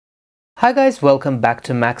Hi guys, welcome back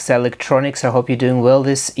to Max Electronics. I hope you're doing well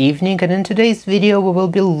this evening, and in today's video we will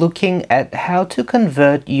be looking at how to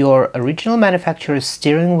convert your original manufacturer's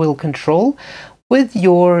steering wheel control with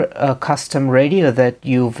your custom radio that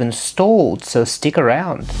you've installed, so stick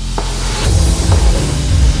around.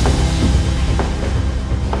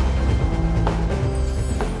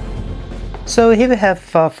 So here we have,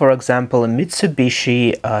 for example, a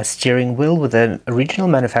Mitsubishi steering wheel with an original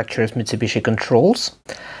manufacturer's Mitsubishi controls.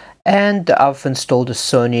 And I've installed a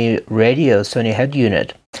Sony radio, Sony head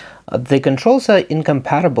unit. The controls are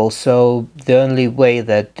incompatible, so the only way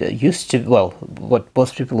that what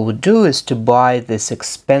most people would do is to buy this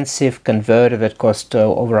expensive converter that cost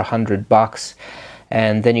over $100,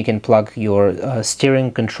 and then you can plug your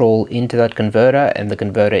steering control into that converter and the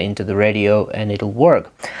converter into the radio, and it'll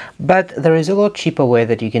work. But there is a lot cheaper way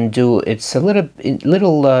that you can do. It's a little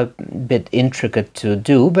bit intricate to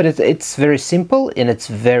do, but it's very simple and it's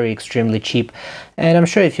very extremely cheap. And I'm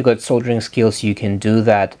sure if you've got soldering skills, you can do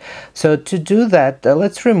that. So to do that,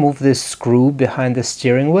 let's remove this screw behind the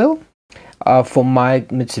steering wheel. For my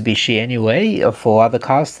Mitsubishi anyway. For other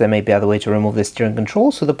cars there may be other way to remove the steering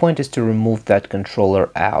control, so the point is to remove that controller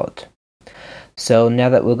out. So now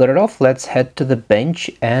that we've got it off, let's head to the bench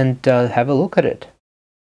and have a look at it.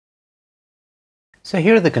 So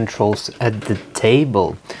here are the controls at the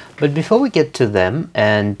table, but before we get to them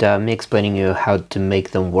and me explaining you how to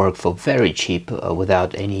make them work for very cheap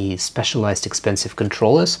without any specialized expensive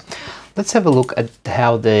controllers, let's have a look at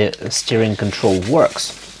how the steering control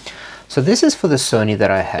works. So this is for the Sony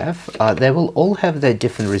that I have. They will all have their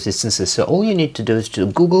different resistances. So all you need to do is to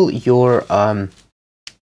Google your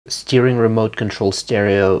steering remote control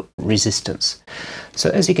stereo resistance. So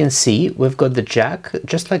as you can see, we've got the jack,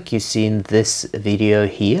 just like you see in this video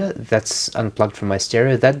here, that's unplugged from my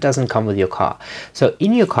stereo. That doesn't come with your car. So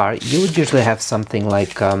in your car, you would usually have something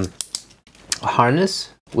like a harness,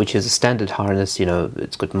 which is a standard harness. You know,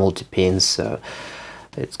 it's got multi-pins.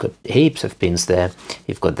 It's got heaps of pins there.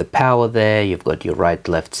 You've got the power there, you've got your right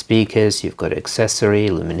left speakers, you've got accessory,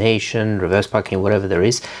 illumination, reverse parking, whatever there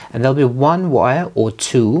is, and there'll be one wire or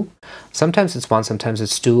two, sometimes it's one, sometimes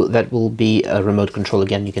it's two, that will be a remote control.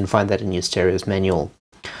 Again, you can find that in your stereo's manual.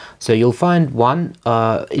 So you'll find one,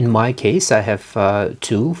 in my case I have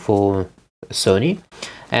two for Sony,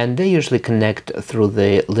 and they usually connect through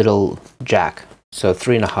the little jack, so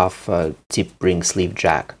 3.5 tip ring sleeve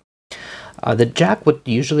jack. The jack would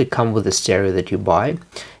usually come with the stereo that you buy.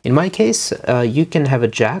 In my case, you can have a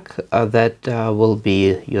jack that will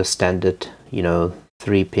be your standard,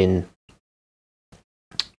 3-pin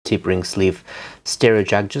tip ring sleeve stereo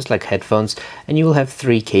jack, just like headphones, and you will have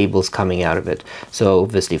 3 cables coming out of it. So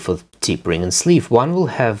obviously for tip ring and sleeve, one will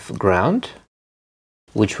have ground,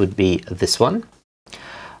 which would be this one.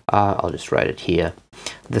 I'll just write it here.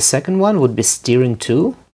 The second one would be steering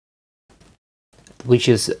 2, which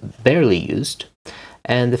is barely used,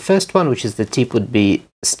 and the first one, which is the tip, would be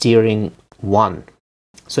steering 1.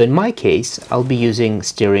 So in my case, I'll be using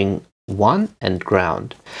steering 1 and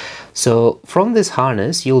ground. So from this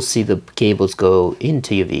harness, you'll see the cables go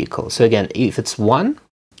into your vehicle. So again, if it's 1,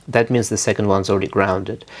 that means the second one's already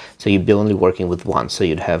grounded. So you'd be only working with 1. So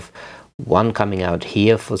you'd have 1 coming out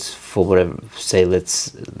here for whatever, say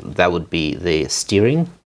that would be the steering,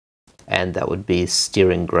 and that would be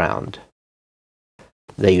steering ground.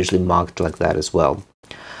 They're usually marked like that as well.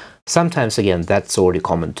 Sometimes, again, that's already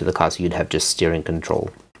common to the car, so you'd have just steering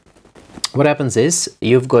control. What happens is,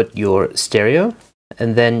 you've got your stereo,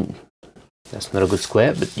 and then, that's not a good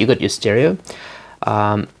square, but you got your stereo.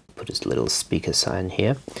 Put this little speaker sign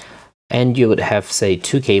here. And you would have, say,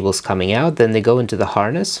 2 cables coming out, then they go into the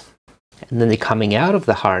harness, and then they're coming out of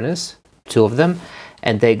the harness, 2 of them,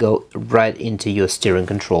 and they go right into your steering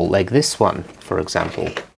control, like this one, for example.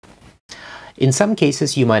 In some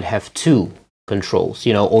cases, you might have 2 controls,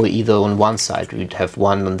 or either on one side, you'd have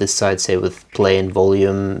one on this side, say with play and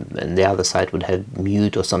volume, and the other side would have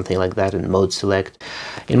mute or something like that, and mode select.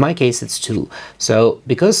 In my case, it's 2. So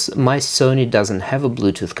because my Sony doesn't have a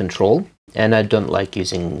Bluetooth control, and I don't like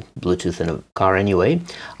using Bluetooth in a car anyway,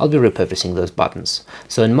 I'll be repurposing those buttons.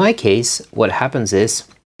 So in my case, what happens is,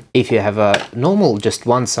 if you have a normal just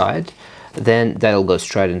one side, then that'll go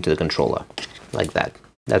straight into the controller, like that.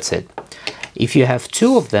 That's it. If you have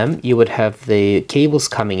 2 of them, you would have the cables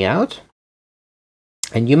coming out,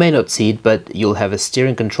 and you may not see it, but you'll have a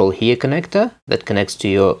steering control here connector that connects to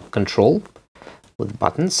your control with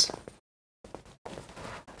buttons.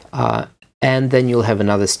 And then you'll have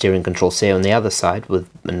another steering control, say on the other side, with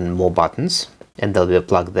more buttons, and there'll be a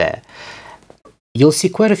plug there. You'll see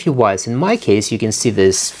quite a few wires. In my case, you can see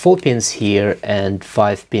there's 4 pins here and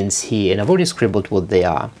 5 pins here, and I've already scribbled what they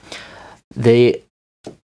are.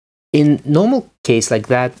 In normal case like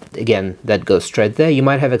that, again, that goes straight there. You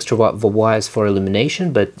might have extra wires for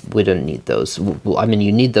illumination, but we don't need those. I mean,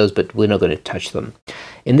 you need those, but we're not going to touch them.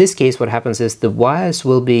 In this case, what happens is the wires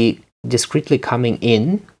will be discretely coming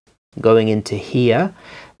in, going into here.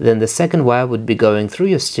 Then the second wire would be going through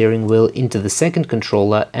your steering wheel into the second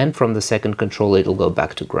controller, and from the second controller, it'll go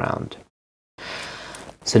back to ground.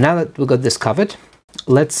 So now that we've got this covered,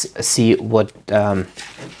 let's see what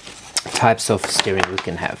types of steering we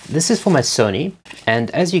can have. This is for my Sony, and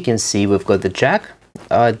as you can see, we've got the jack.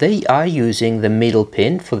 They are using the middle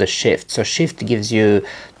pin for the shift. So shift gives you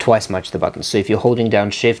twice much the buttons. So if you're holding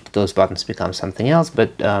down shift, those buttons become something else,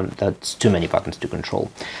 but that's too many buttons to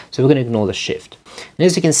control. So we're going to ignore the shift. And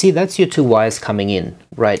as you can see, that's your two wires coming in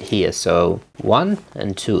right here. So 1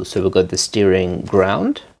 and 2. So we've got the steering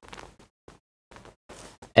ground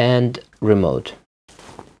and remote.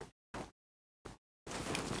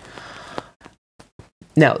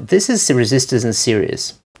 Now, this is the resistors in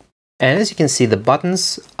series. And as you can see, the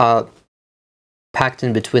buttons are packed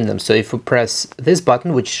in between them. So if we press this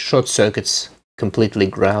button, which short circuits completely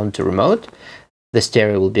ground to remote, the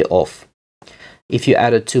stereo will be off. If you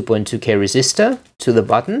add a 2.2K resistor to the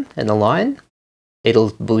button and a line, it'll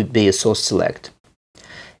be a source select.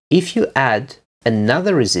 If you add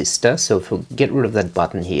another resistor, so if we get rid of that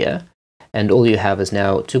button here, and all you have is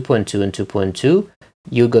now 2.2 and 2.2,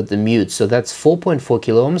 you got the mute. So that's 4.4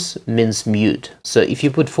 kilo ohms means mute. So if you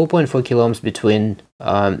put 4.4 kilo ohms between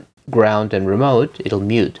ground and remote, it'll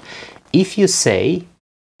mute. If you say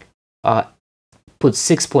put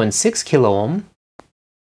 6.6 kilo ohm,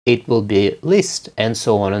 it will be list, and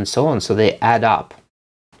so on and so on. So they add up.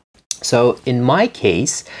 So in my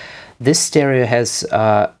case, this stereo has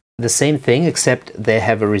the same thing, except they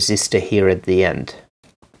have a resistor here at the end.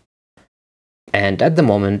 And at the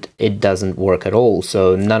moment, it doesn't work at all.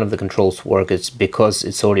 So none of the controls work. It's because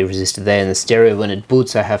it's already resisted there. In the stereo, when it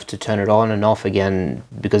boots, I have to turn it on and off again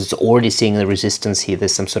because it's already seeing the resistance here.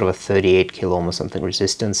 There's some sort of a 38 kilo ohm or something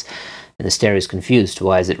resistance. And the stereo is confused.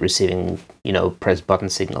 Why is it receiving, press button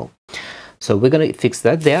signal? So we're going to fix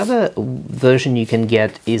that. The other version you can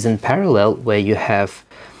get is in parallel, where you have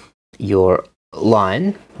your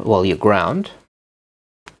line, well, your ground,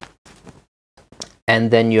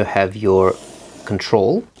 and then you have your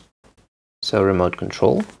control, so remote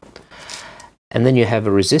control, and then you have a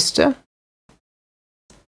resistor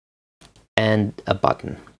and a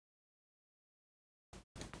button,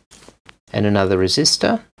 and another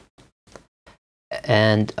resistor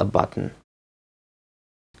and a button.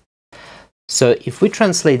 So if we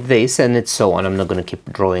translate this, and it's so on, I'm not going to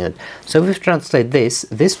keep drawing it. So if we translate this,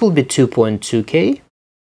 this will be 2.2K,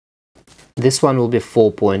 this one will be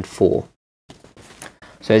 4.4.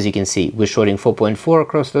 So as you can see, we're shorting 4.4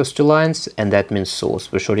 across those two lines, and that means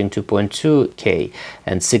source. We're shorting 2.2K,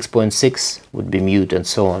 and 6.6 would be mute, and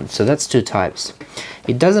so on. So that's two types.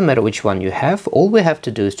 It doesn't matter which one you have. All we have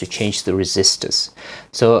to do is to change the resistors.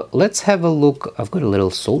 So let's have a look. I've got a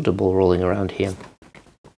little solder ball rolling around here.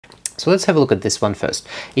 So let's have a look at this one first.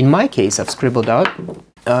 In my case, I've scribbled out,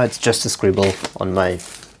 it's just a scribble on my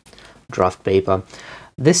draft paper.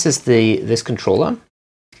 This is this controller,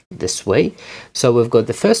 this way. So we've got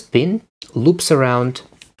the first pin loops around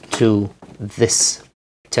to this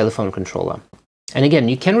telephone controller. And again,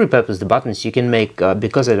 you can repurpose the buttons. You can make,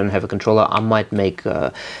 because I don't have a controller, I might make,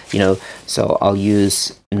 so I'll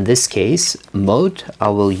use, in this case, mode. I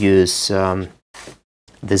will use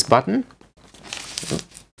this button.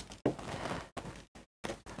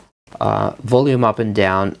 Volume up and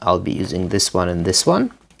down, I'll be using this one and this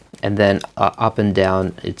one. And then up and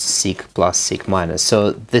down, it's seek plus, seek minus.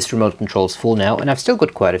 So this remote control is full now, and I've still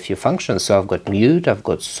got quite a few functions. So I've got mute, I've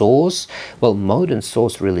got source. Well, mode and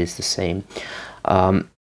source really is the same.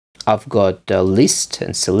 I've got list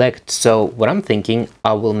and select. So what I'm thinking,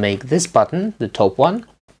 I will make this button, the top one,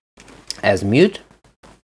 as mute.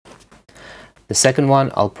 The second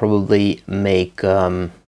one, I'll probably make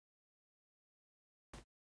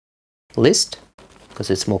list, because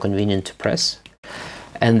it's more convenient to press.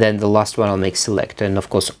 And then the last one I'll make select, and of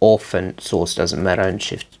course off and source doesn't matter, and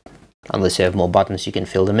shift, unless you have more buttons you can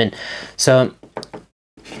fill them in. So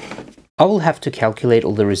I will have to calculate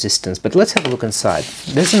all the resistance, but let's have a look inside.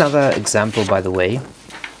 There's another example, by the way,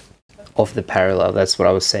 of the parallel. That's what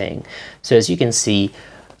I was saying. So as you can see,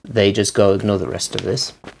 they just go, ignore the rest of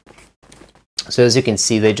this. So as you can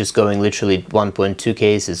see, they're just going literally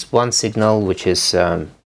 1.2K is one signal, which is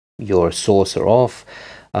your source or off.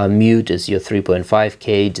 Mute is your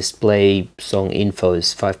 3.5K, display, song info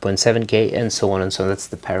is 5.7K, and so on and so on. That's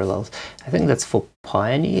the parallels. I think that's for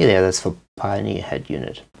Pioneer. Yeah, that's for Pioneer head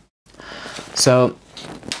unit. So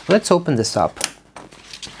let's open this up.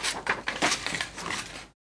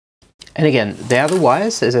 And again, the other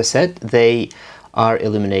wires, as I said, they are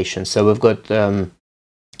illumination. So we've got the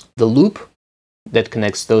loop that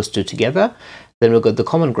connects those two together. Then we've got the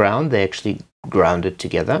common ground. They actually grounded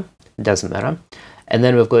together. It doesn't matter. And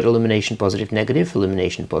then we've got illumination positive negative,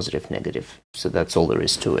 illumination positive negative. So that's all there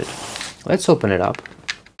is to it. Let's open it up.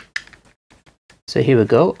 So here we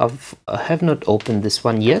go. I have not opened this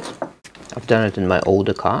one yet. I've done it in my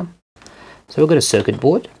older car. So we've got a circuit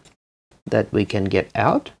board that we can get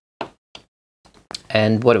out.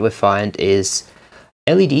 And what we find is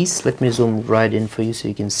LEDs. Let me zoom right in for you so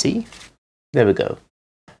you can see. There we go.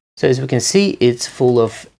 So as we can see, it's full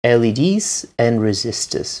of LEDs and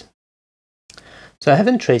resistors. So I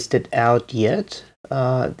haven't traced it out yet.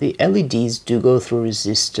 The LEDs do go through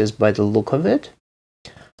resistors by the look of it.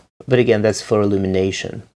 But again, that's for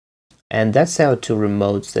illumination. And that's our two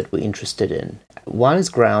remotes that we're interested in. One is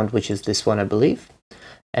ground, which is this one, I believe.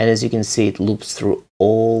 And as you can see, it loops through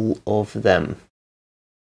all of them.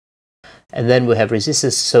 And then we have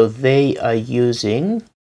resistors, so they are using,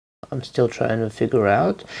 I'm still trying to figure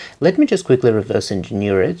out. Let me just quickly reverse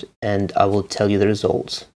engineer it, and I will tell you the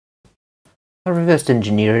results. I reverse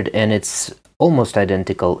engineered, and it's almost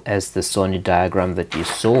identical as the Sony diagram that you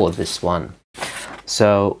saw, this one.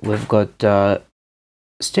 So we've got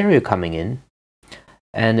stereo coming in,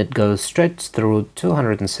 and it goes straight through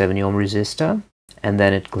 270 ohm resistor, and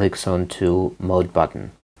then it clicks onto mode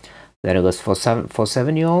button. Then it goes for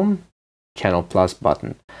 470 ohm, channel plus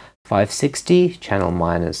button, 560, channel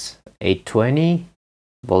minus, 820,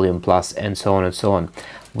 volume plus, and so on and so on.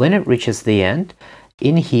 When it reaches the end,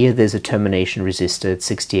 in here there's a termination resistor at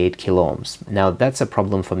 68 kilo ohms. Now that's a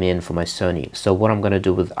problem for me and for my Sony. So what I'm going to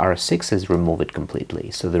do with R6 is remove it completely.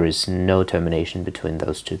 So there is no termination between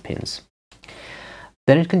those two pins.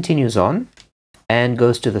 Then it continues on and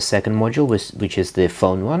goes to the second module, which is the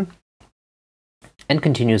phone one, and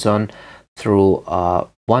continues on through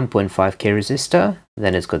 1.5K resistor.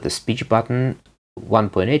 Then it's got the speech button,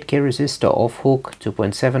 1.8K resistor off hook,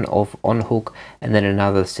 2.7 off on hook, and then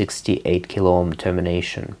another 68 kilo ohm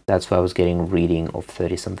termination. That's why I was getting a reading of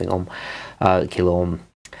 30 something ohm, kilo ohm.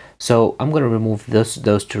 So I'm going to remove those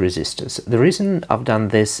two resistors. The reason I've done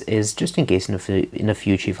this is just in case in the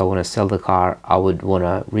future, if I want to sell the car, I would want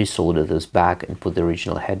to resolder those back and put the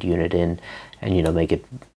original head unit in, and make it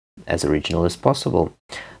as original as possible.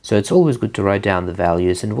 So it's always good to write down the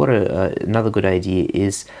values. And what another good idea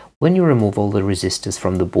is, when you remove all the resistors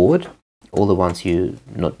from the board, all the ones you're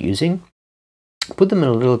not using, put them in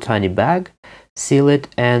a little tiny bag, seal it,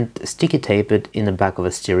 and sticky tape it in the back of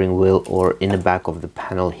a steering wheel or in the back of the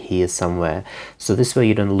panel here somewhere. So this way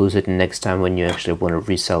you don't lose it, and next time when you actually want to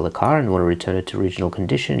resell the car and want to return it to original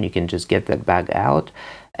condition, you can just get that bag out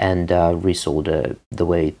and resolder the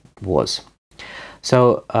way it was.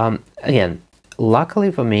 So again,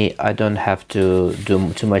 luckily for me, I don't have to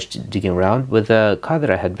do too much digging around. With the car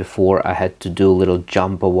that I had before, I had to do little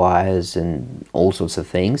jumper wires and all sorts of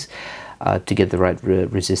things to get the right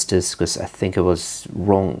resistors, because I think it was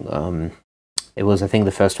wrong. I think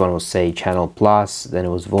the first one was, say, channel plus, then it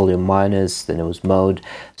was volume minus, then it was mode.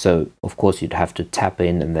 So of course you'd have to tap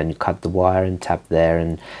in and then cut the wire and tap there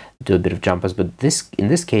and do a bit of jumpers. But in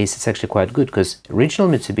this case, it's actually quite good, because original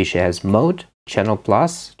Mitsubishi has mode, channel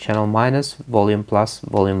plus, channel minus, volume plus,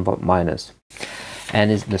 volume minus.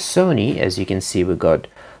 And in the Sony, as you can see, we got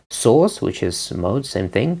source, which is mode, same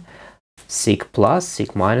thing, sig plus,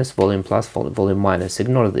 sig minus, volume plus, volume minus.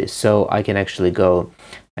 Ignore this. So I can actually go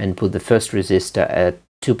and put the first resistor at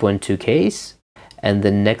 2.2 Ks, and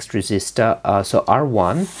the next resistor, so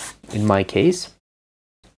R1 in my case,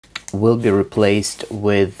 will be replaced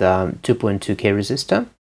with 2.2K resistor.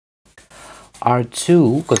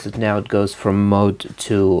 R2, because now it goes from mode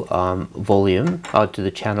to volume, out to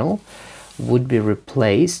the channel, would be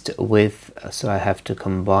replaced with, so I have to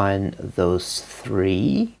combine those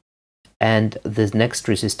three, and the next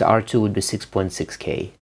resistor, R2, would be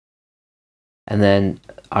 6.6K. And then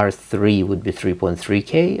R3 would be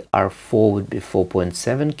 3.3K, R4 would be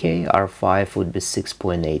 4.7K, R5 would be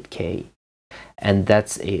 6.8K. And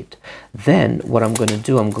that's it. Then what I'm going to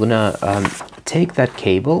do, I'm going to take that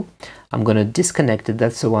cable, I'm going to disconnect it.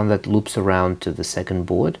 That's the one that loops around to the second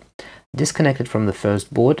board. Disconnect it from the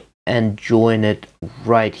first board and join it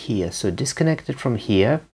right here. So disconnect it from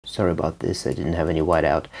here. Sorry about this, I didn't have any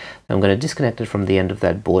whiteout. I'm going to disconnect it from the end of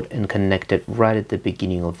that board and connect it right at the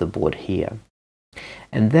beginning of the board here.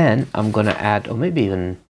 And then I'm going to add, or maybe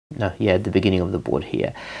even, no, yeah, at the beginning of the board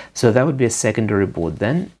here. So that would be a secondary board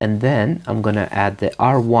then. And then I'm going to add the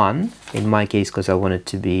R1, in my case, because I want it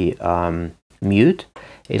to be mute.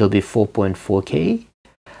 It'll be 4.4K.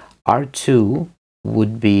 R2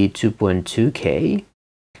 would be 2.2K,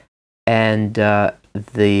 and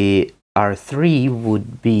the R3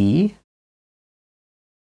 would be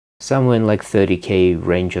somewhere in like 30K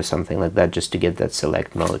range or something like that, just to get that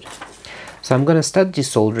select mode. So I'm going to start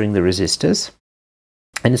desoldering the resistors.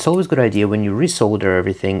 And it's always a good idea when you resolder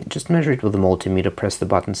everything, just measure it with a multimeter, press the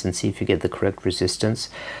buttons and see if you get the correct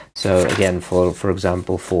resistance. So again, for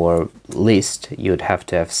example, for list, you'd have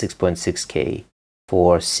to have 6.6K,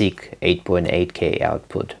 for seek 8.8K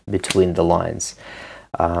output between the lines,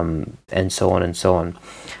 and so on and so on.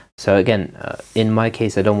 So again, in my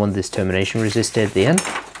case, I don't want this termination resistor at the end.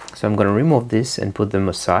 So I'm going to remove this and put them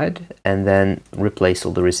aside, and then replace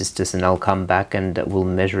all the resistors, and I'll come back and we'll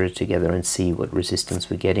measure it together and see what resistance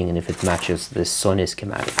we're getting and if it matches this Sony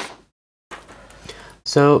schematic.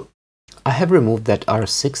 So I have removed that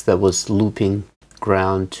R6 that was looping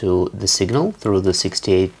ground to the signal through the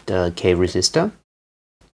 68K resistor.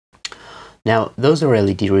 Now those are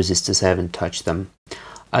LED resistors, I haven't touched them.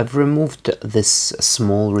 I've removed this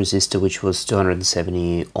small resistor, which was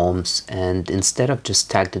 270 ohms, and instead I've just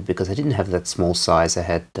tagged it because I didn't have that small size. I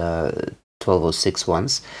had 1206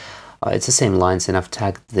 ones. It's the same lines, and I've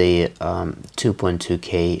tagged the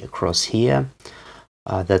 2.2K across here.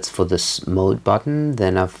 That's for this mode button.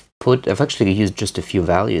 Then I've actually used just a few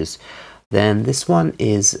values. Then this one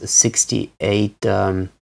is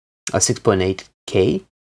 6.8K.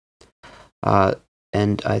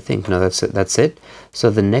 And I think, no, that's it. So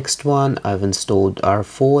the next one I've installed,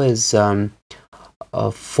 R4, is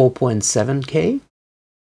 4.7K.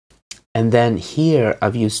 And then here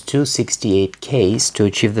I've used two 68Ks to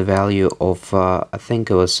achieve the value of, I think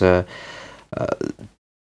it was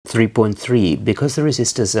 3.3. Because the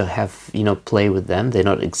resistors have, play with them, they're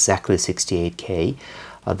not exactly 68K.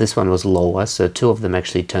 This one was lower, so two of them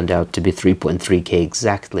actually turned out to be 3.3K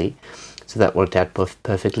exactly. So that worked out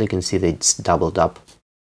perfectly. You can see they just doubled up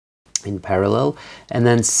in parallel. And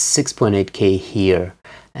then 6.8K here.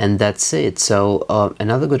 And that's it. So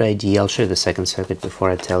another good idea, I'll show you the second circuit before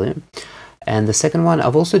I tell you. And the second one,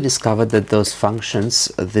 I've also discovered that those functions,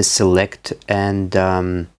 the select and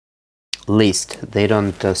list, they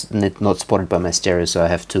not supported by my stereo, so I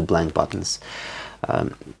have two blank buttons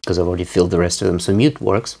because I've already filled the rest of them. So mute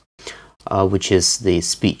works. Which is the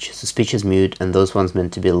speech. So speech is mute, and those ones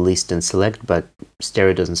meant to be list and select, but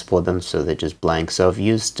stereo doesn't support them, so they're just blank. So I've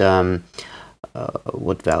used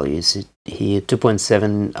what value is it here?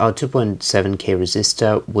 2.7K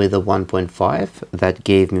resistor with a 1.5. That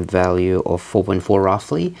gave me value of 4.4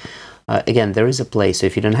 roughly. Again, there is a place, so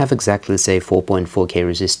if you don't have exactly, say, 4.4K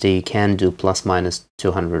resistor, you can do plus minus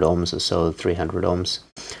 200 ohms or so, 300 ohms.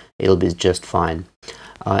 It'll be just fine.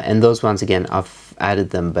 And those ones, again, I've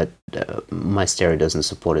added them, but my stereo doesn't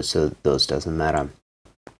support it, so those doesn't matter.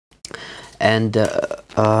 And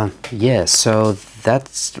yeah, so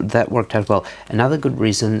that worked out well. Another good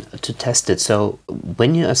reason to test it, so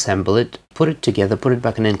when you assemble it, put it together, put it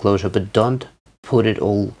back in the enclosure, but don't put it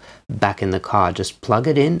all back in the car. Just plug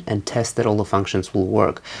it in and test that all the functions will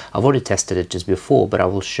work. I've already tested it just before, but I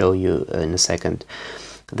will show you in a second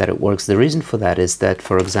that it works. The reason for that is that,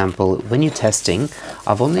 for example, when you're testing,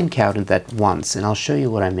 I've only encountered that once, and I'll show you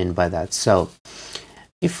what I mean by that. So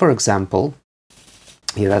if, for example,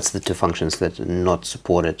 here, that's the two functions that are not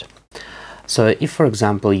supported. So if, for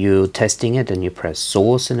example, you're testing it and you press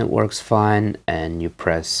source and it works fine, and you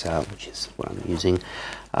press, which is what I'm using,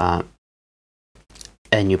 and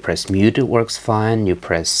you press mute, it works fine. You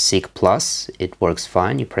press seek plus, it works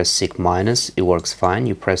fine. You press seek minus, it works fine.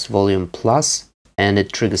 You press volume plus, and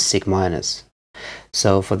it triggers seek minus.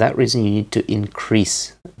 So for that reason, you need to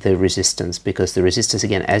increase the resistance, because the resistance,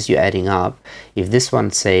 again, as you're adding up, if this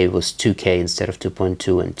one, say, was 2K instead of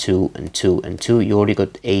 2.2 and 2 and 2 and 2, you already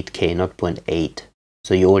got 8K, not 0.8.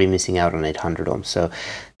 So you're already missing out on 800 ohms. So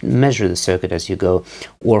measure the circuit as you go.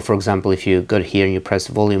 Or, for example, if you go here and you press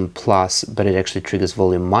volume plus, but it actually triggers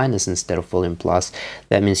volume minus instead of volume plus,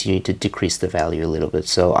 that means you need to decrease the value a little bit.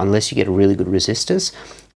 So unless you get really good resistors,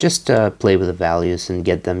 just play with the values and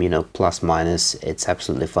get them, plus minus. It's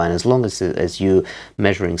absolutely fine, as long as you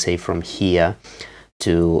measuring, say, from here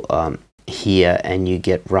to here, and you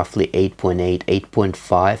get roughly 8.8,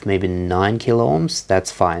 8.5, maybe 9 kilo ohms. That's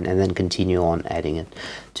fine, and then continue on adding it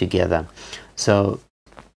together. So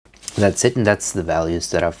that's it, and that's the values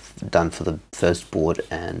that I've done for the first board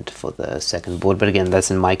and for the second board. But again, that's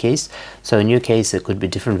in my case. So in your case, it could be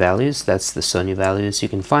different values. That's the Sony values. You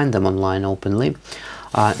can find them online openly.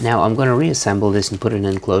 Now I'm going to reassemble this and put it in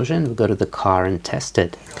an enclosure, and we'll go to the car and test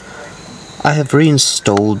it. I have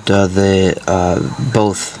reinstalled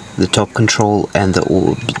both the top control and the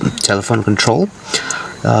telephone control.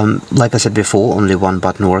 Like I said before, only one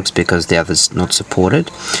button works because the other's not supported.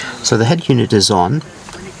 So the head unit is on,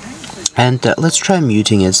 and let's try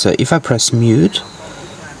muting it. So if I press mute,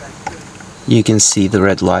 you can see the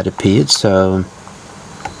red light appeared, so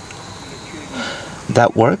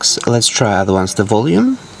that works. Let's try other ones. The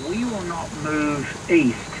volume, we will not move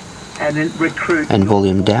east and then recruit and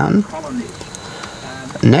volume down.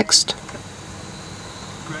 Next,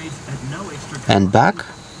 and back,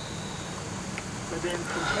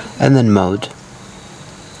 and then mode.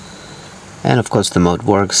 And of course the mode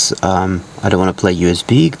works. I don't want to play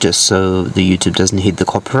USB just so the YouTube doesn't hit the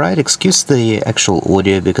copyright. Excuse the actual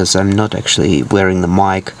audio because I'm not actually wearing the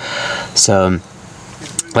mic. So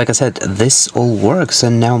like I said, this all works,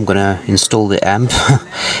 and now I'm gonna install the amp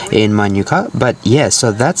in my new car. But yeah,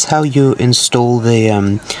 so that's how you install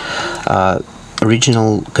the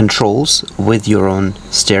original controls with your own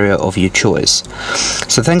stereo of your choice.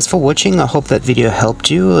 So thanks for watching. I hope that video helped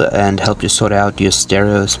you and helped you sort out your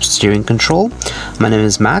stereo steering control. My name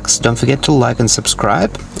is Max. Don't forget to like and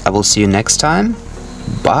subscribe. I will see you next time.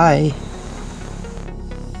 Bye.